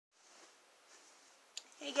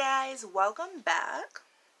Hey guys, welcome back.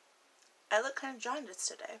 I look kind of jaundiced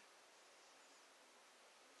today.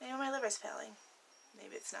 Maybe my liver's failing.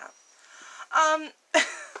 Maybe it's not.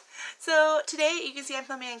 So today you can see I'm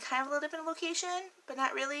filming in kind of a little different location, but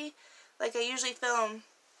not really. Like I usually film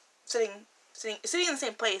sitting in the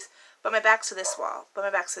same place, but my back's to this wall, but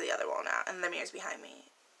my back's to the other wall now, and the mirror's behind me.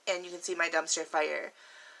 And you can see my dumpster fire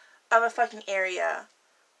of a fucking area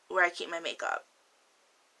where I keep my makeup.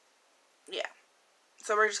 Yeah.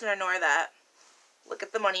 So we're just going to ignore that, look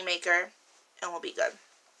at the money maker, and we'll be good.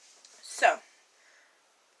 So,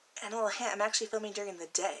 and a little hint, I'm actually filming during the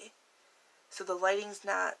day. So the lighting's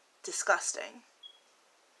not disgusting,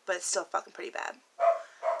 but it's still fucking pretty bad.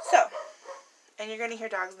 So, and you're going to hear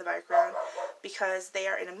dogs in the background because they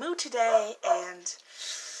are in a mood today, and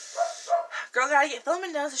girl gotta get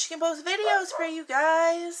filming done so she can post videos for you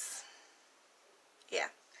guys. Yeah.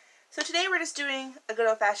 So today we're just doing a good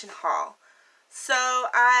old-fashioned haul. So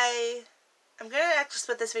I'm going to actually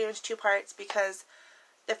split this video into two parts because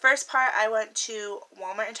the first part I went to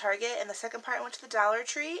Walmart and Target, and the second part I went to the Dollar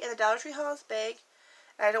Tree, and the Dollar Tree haul is big,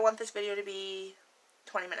 and I don't want this video to be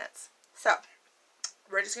 20 minutes. So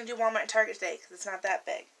we're just going to do Walmart and Target today because it's not that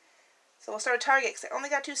big. So we'll start with Target because I only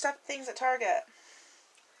got two things at Target.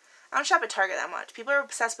 I don't shop at Target that much. People are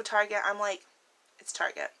obsessed with Target. I'm like, it's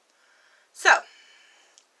Target. So,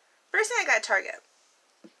 first thing I got at Target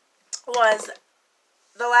was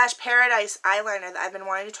the Lash Paradise eyeliner that I've been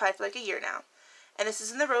wanting to try for like a year now. And this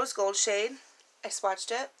is in the rose gold shade. I swatched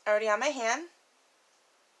it. Already on my hand.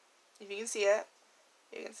 If you can see it.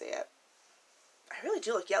 You can see it. I really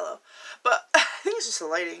do look yellow. But I think it's just the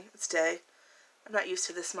lighting. It's day. I'm not used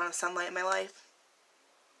to this amount of sunlight in my life.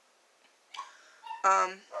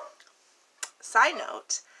 Side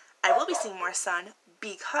note, I will be seeing more sun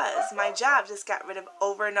because my job just got rid of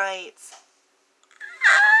overnights.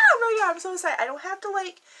 Oh my god, I'm so excited. I don't have to,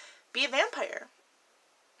 like, be a vampire.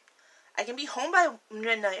 I can be home by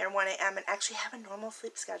midnight or 1 a.m. and actually have a normal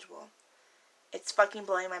sleep schedule. It's fucking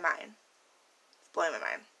blowing my mind. It's blowing my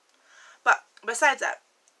mind. But, besides that,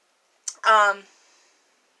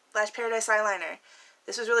 Lash Paradise eyeliner.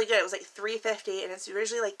 This was really good. It was like $3.50 and it's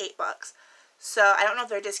originally like $8. So, I don't know if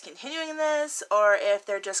they're discontinuing this or if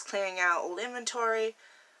they're just clearing out old inventory.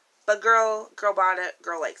 But girl bought it.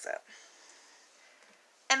 Girl likes it.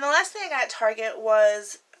 And the last thing I got at Target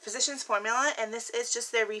was Physicians Formula, and this is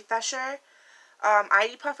just their refresher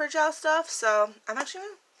ID puffer gel stuff. So I'm actually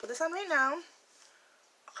going to put this on right now.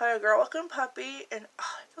 Okay, girl looking puppy, and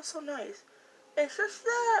oh, it feels so nice. It's just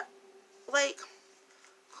that, like,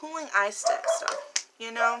 cooling eye stick stuff.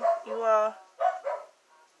 You know, you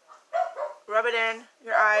rub it in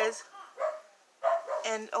your eyes,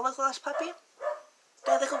 and oh, look, Lush puppy.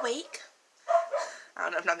 Do I look awake? I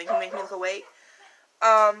don't know if nothing can make me look awake.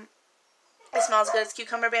 It smells good. It's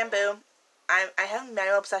cucumber bamboo. I have a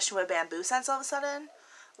mental obsession with bamboo scents all of a sudden.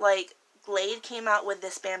 Like, Glade came out with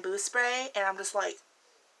this bamboo spray, and I'm just like,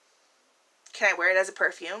 can I wear it as a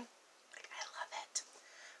perfume? Like, I love it.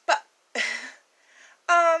 But,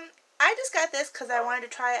 I just got this because I wanted to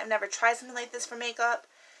try it. I've never tried something like this for makeup.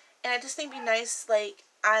 And I just think it'd be nice, like,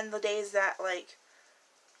 on the days that, like,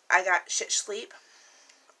 I got shit sleep.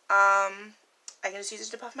 I can just use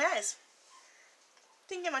it to puff my eyes.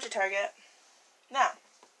 Didn't get much at Target. Now,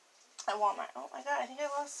 at Walmart. Oh my god, I think I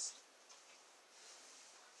lost...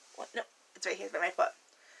 What? No, it's right here by my foot.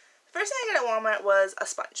 First thing I got at Walmart was a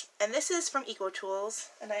sponge. And this is from EcoTools.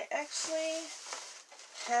 And I actually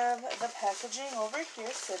have the packaging over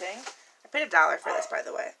here sitting. I paid $1 for this, by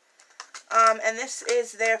the way. And this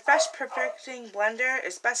is their Fresh Perfecting Blender.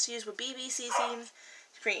 It's best to use with BB, CC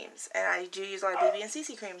creams. And I do use a lot of BB and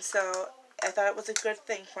CC creams. So, I thought it was a good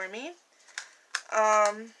thing for me.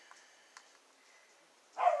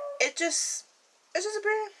 It's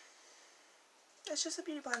just a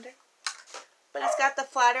beauty blender. But it's got the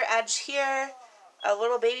flatter edge here, a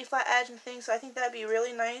little baby flat edge and things, so I think that'd be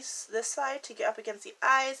really nice, this side to get up against the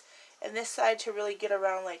eyes, and this side to really get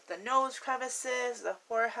around like the nose crevices, the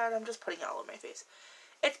forehead. I'm just putting it all over my face.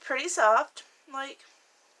 It's pretty soft, like,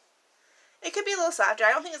 it could be a little softer.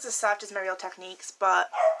 I don't think it's as soft as my Real Techniques, but,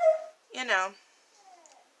 you know,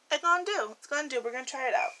 it's gonna do. It's gonna do. We're gonna try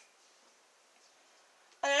it out.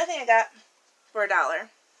 Another thing I got for $1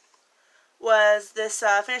 was this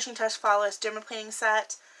Finishing Touch Flawless dermaplaning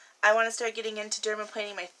set. I want to start getting into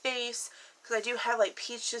dermaplaning my face because I do have like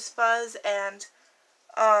peaches fuzz, and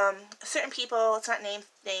certain people, it's not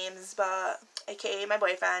names, but aka my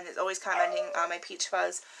boyfriend is always commenting on my peach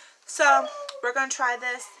fuzz. So we're gonna try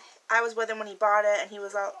this. I was with him when he bought it, and he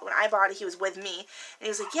was when I bought it, he was with me, and he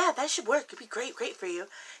was like, yeah, that should work. It'd be great for you.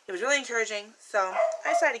 It was really encouraging, so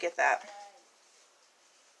I decided to get that.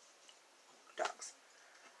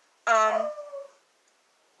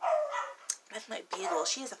 That's my beagle.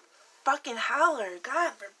 She is a fucking howler.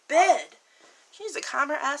 God forbid. She needs to calm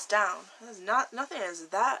her ass down. Nothing is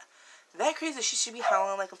that crazy. She should be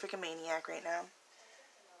howling like a freaking maniac right now.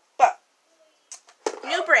 But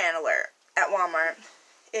new brand alert at Walmart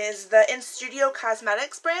is the In Studio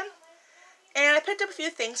Cosmetics brand, and I picked up a few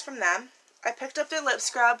things from them. I picked up their lip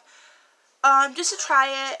scrub just to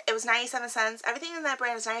try it. It was 97 cents. Everything in that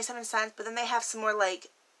brand is 97 cents, but then they have some more like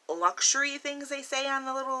luxury things they say on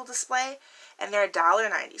the little display, and they're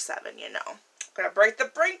 $1.97, you know. Gonna break the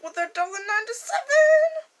brink with their $1.97.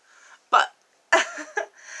 But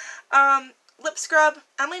lip scrub.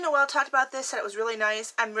 Emily Noel talked about this, said it was really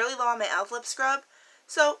nice. I'm really low on my e.l.f. lip scrub,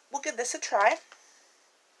 so we'll give this a try.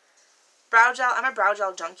 Brow gel. I'm a brow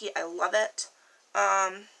gel junkie. I love it.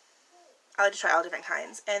 I like to try all different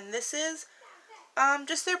kinds, and this is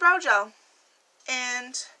just their brow gel,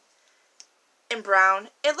 and in brown.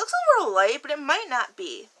 It looks a little light, but it might not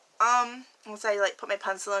be. Once I like put my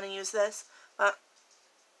pencil in and use this, but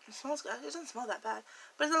it smells good. It doesn't smell that bad,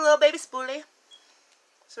 but it's a little baby spoolie.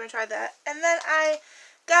 So we tried that, and then I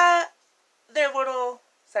got their little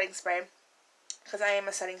setting spray because I am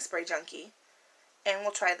a setting spray junkie, and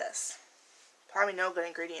we'll try this. Probably no good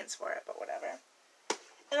ingredients for it, but whatever.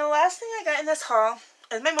 And the last thing I got in this haul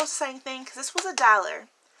is my most exciting thing, because this was $1.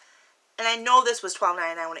 And I know this was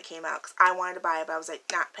 $12.99 when it came out, because I wanted to buy it, but I was like,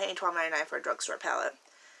 not paying $12.99 for a drugstore palette.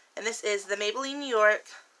 And this is the Maybelline New York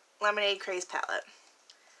Lemonade Craze palette.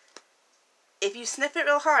 If you sniff it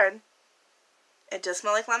real hard, it does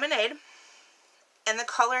smell like lemonade. And the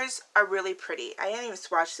colors are really pretty. I haven't even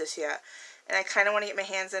swatched this yet. And I kind of want to get my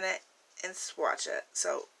hands in it and swatch it.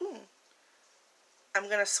 So, I'm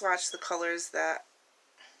going to swatch the colors that,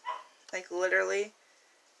 like, literally,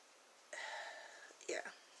 yeah,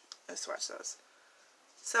 let's swatch those.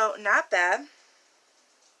 So, not bad.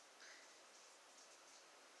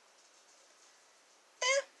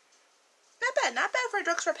 Not bad for a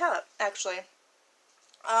drugstore palette, actually.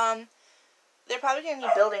 They're probably going to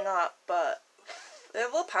be building up, but they're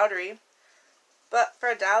a little powdery. But for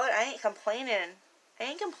 $1, I ain't complaining. I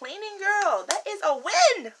ain't complaining, girl. That is a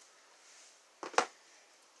win!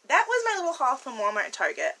 That was my little haul from Walmart and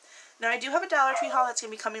Target. Now, I do have a Dollar Tree haul that's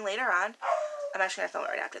going to be coming later on. I'm actually going to film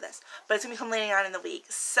it right after this. But it's going to be coming later on in the week.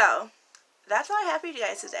 So, that's all I have for you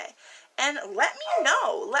guys today. And let me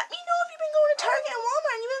know. Let me know if you've been going to Target and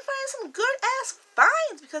Walmart and you've been finding some good-ass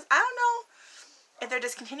finds. Because I don't know if they're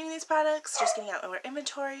discontinuing these products, just getting out of our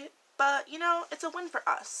inventory. But, you know, it's a win for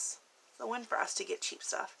us. It's a win for us to get cheap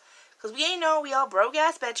stuff. Because we ain't know, we all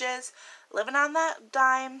broke-ass bitches, living on that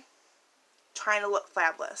dime, trying to look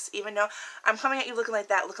fabulous. Even though I'm coming at you looking like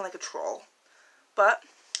that, looking like a troll. But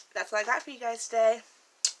that's all I got for you guys today.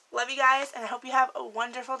 Love you guys, and I hope you have a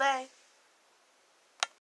wonderful day.